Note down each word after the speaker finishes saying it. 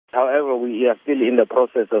However, we are still in the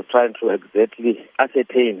process of trying to exactly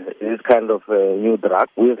ascertain this kind of new drug.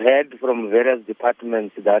 We've heard from various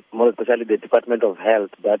departments that, more especially the Department of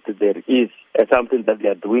Health, that there is something that they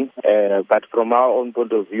are doing. But from our own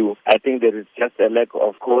point of view, I think there is just a lack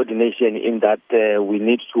of coordination in that we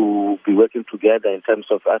need to be working together in terms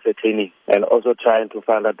of ascertaining and also trying to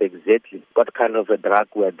find out exactly what kind of a drug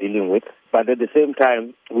we are dealing with. But at the same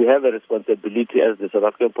time, we have a responsibility as the South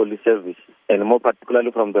African Police Service, and more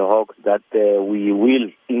particularly from the Hawks, that we will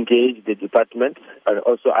engage the department and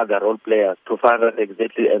also other role players to find out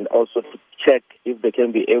exactly and also to check if they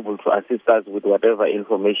can be able to assist us with whatever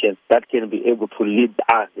information that can be able to lead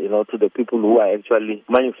us, to the people who are actually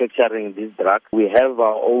manufacturing this drug. We have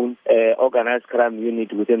our own organized crime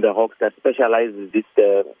unit within the Hawks that specializes this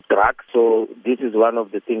drug. So this is one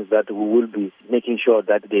of the things that we will be making sure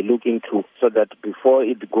that they look into, so that before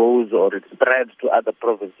it goes or it spreads to other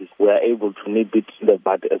provinces, we are able to nip it in the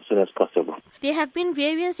bud as soon as possible. There have been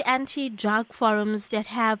various anti-drug forums that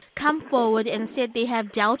have come forward and said they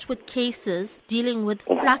have dealt with cases dealing with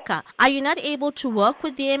Flakka. Are you not able to work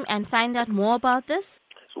with them and find out more about this?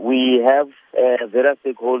 We have various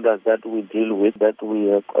stakeholders that we deal with, that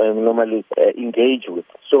we normally engage with.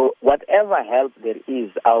 So whatever help there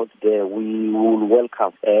is out there, we will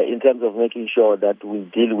welcome in terms of making sure that we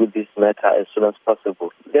deal with this matter as soon as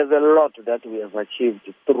possible. There's a lot that we have achieved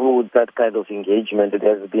through that kind of engagement.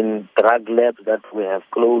 There's been drug labs that we have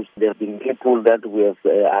closed. There have been people that we have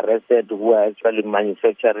arrested who are actually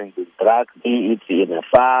manufacturing this drug, be it in a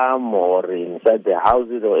farm or inside the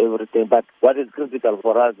houses or everything. But what is critical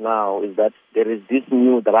for us now is that there is this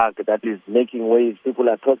new drug that is making waves. People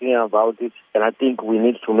are talking about it, and I think we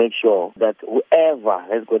need to make sure that whoever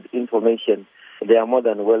has got information, they are more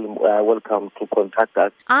than welcome to contact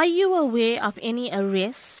us. Are you aware of any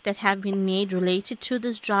arrests that have been made related to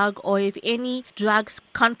this drug, or if any drugs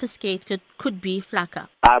confiscated could be Flakka?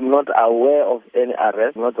 I'm not aware of any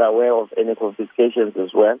arrests, not aware of any confiscations as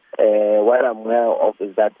well. What I'm aware of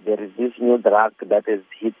is that there is this new drug that has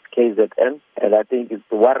hit KZN, and I think it's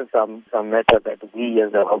worrisome, some matter that we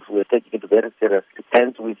as a house, we're taking it very seriously.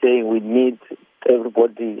 Hence, we're saying we need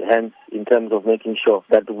everybody hands in terms of making sure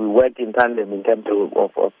that we work in tandem in terms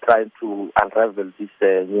of trying to unravel this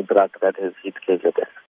new drug that has hit KZN.